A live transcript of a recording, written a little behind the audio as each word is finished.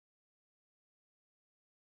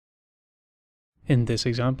In this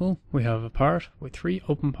example, we have a part with 3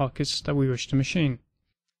 open pockets that we wish to machine.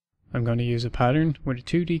 I'm going to use a pattern with a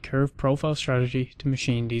 2D curve profile strategy to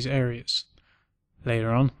machine these areas.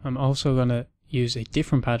 Later on, I'm also going to use a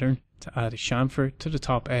different pattern to add a chamfer to the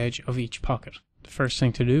top edge of each pocket. The first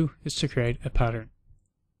thing to do is to create a pattern.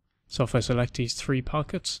 So if I select these 3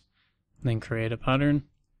 pockets, then create a pattern,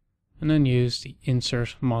 and then use the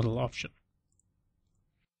Insert Model option.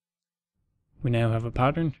 We now have a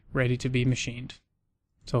pattern ready to be machined.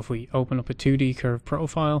 So if we open up a 2D curve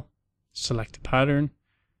profile, select a pattern,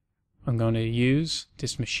 I'm going to use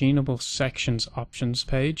this machinable sections options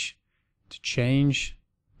page to change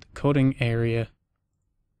the cutting area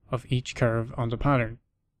of each curve on the pattern.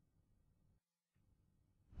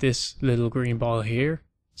 This little green ball here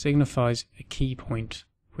signifies a key point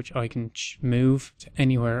which I can move to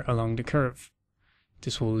anywhere along the curve.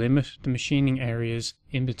 This will limit the machining areas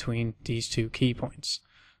in between these 2 key points.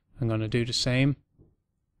 I'm going to do the same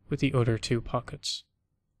with the other 2 pockets.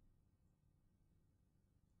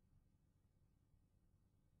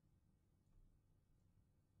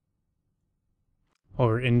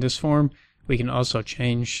 Or in this form, we can also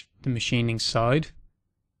change the machining side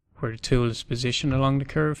where the tool is positioned along the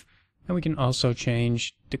curve, and we can also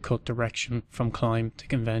change the cut direction from climb to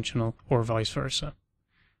conventional or vice versa.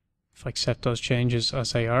 If I accept those changes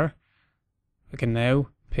as they are, I can now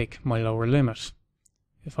pick my lower limit.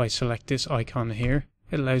 If I select this icon here,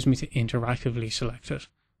 it allows me to interactively select it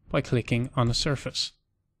by clicking on a surface.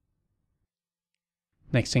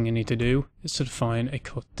 Next thing I need to do is to define a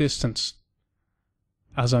cut distance.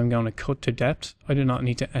 As I'm going to cut to depth, I do not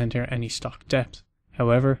need to enter any stock depth.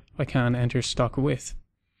 However, I can enter stock width.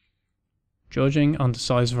 Judging on the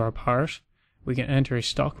size of our part, we can enter a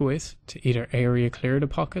stock width to either area clear the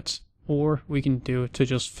pockets, or we can do it to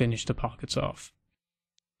just finish the pockets off.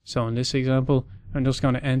 So in this example, I'm just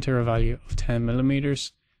going to enter a value of 10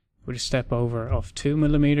 millimeters with a step over of 2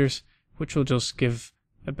 millimeters, which will just give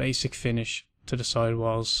a basic finish to the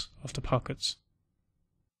sidewalls of the pockets.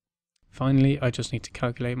 Finally, I just need to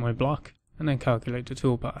calculate my block and then calculate the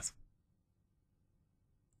toolpath.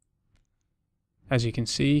 As you can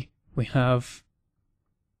see, we have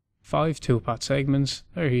 5 toolpath segments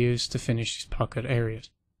that are used to finish these pocket areas.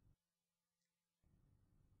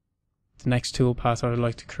 The next toolpath I would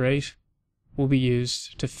like to create will be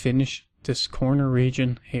used to finish this corner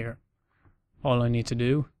region here. All I need to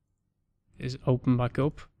do is open back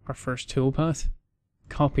up our first toolpath,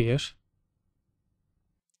 copy it,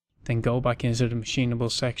 then go back into the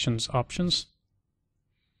machinable sections options.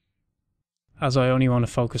 As I only want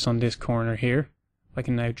to focus on this corner here, I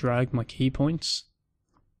can now drag my key points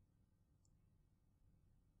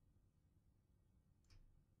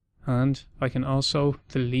and I can also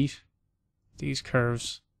delete these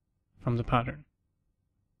curves from the pattern.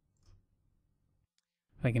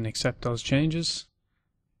 I can accept those changes.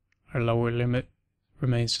 Our lower limit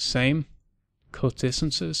remains the same. Cut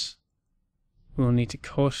distances. We'll need to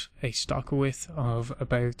cut a stock width of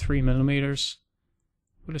about 3 millimeters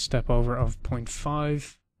with a step over of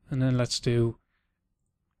 0.5, and then let's do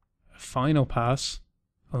a final pass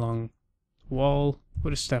along the wall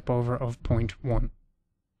with a step over of 0.1,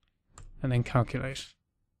 and then calculate.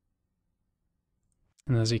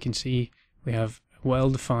 And as you can see, we have a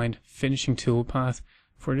well-defined finishing toolpath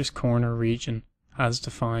for this corner region as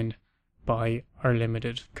defined by our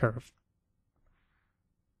limited curve.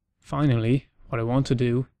 Finally, what I want to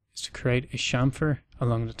do is to create a chamfer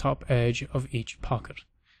along the top edge of each pocket.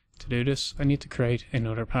 To do this, I need to create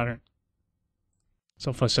another pattern.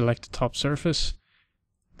 So if I select the top surface,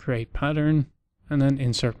 create pattern, and then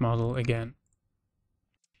insert model again.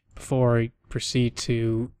 Before I proceed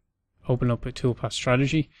to open up a toolpath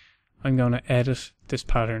strategy, I'm going to edit this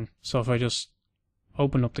pattern. So if I just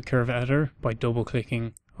open up the curve editor by double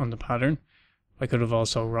clicking on the pattern, I could have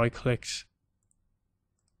also right clicked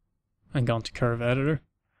and gone to curve editor.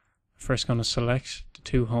 First going to select the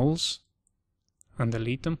 2 holes and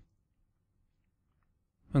delete them.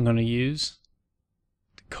 I'm going to use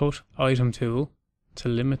the cut item tool to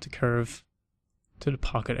limit the curve to the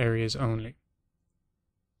pocket areas only.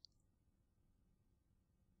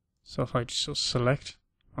 So if I just select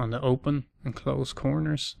on the open and close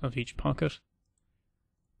corners of each pocket,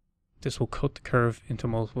 this will cut the curve into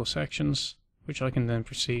multiple sections, which I can then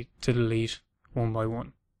proceed to delete one by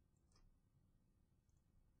one.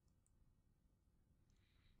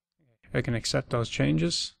 I can accept those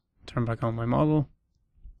changes, turn back on my model,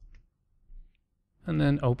 and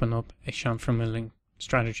then open up a chamfer milling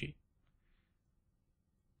strategy.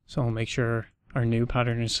 So I'll make sure our new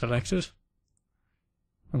pattern is selected.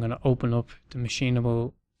 I'm going to open up the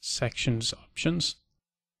machinable sections options.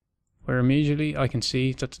 where immediately I can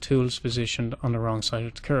see that the tool is positioned on the wrong side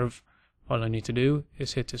of the curve. All I need to do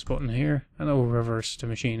is hit this button here and it will reverse the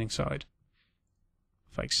machining side.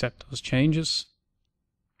 If I accept those changes,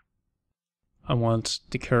 I want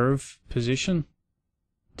the curve position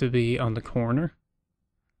to be on the corner,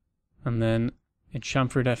 and then in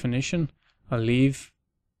chamfer definition I'll leave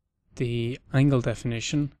the angle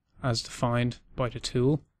definition as defined by the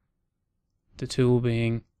tool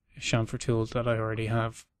being a chamfer tool that I already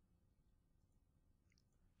have.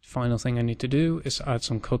 The final thing I need to do is add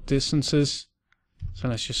some cut distances, so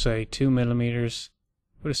let's just say 2 millimeters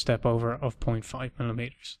with a step over of 0.5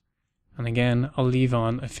 millimeters, and again I'll leave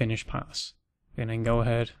on a finish pass, and then go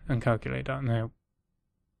ahead and calculate that now.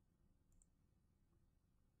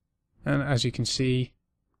 And as you can see,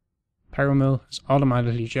 PowerMILL has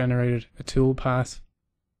automatically generated a tool path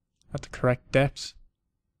at the correct depth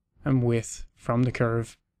and width from the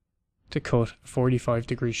curve to cut a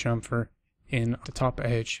 45-degree chamfer in the top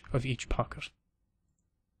edge of each pocket.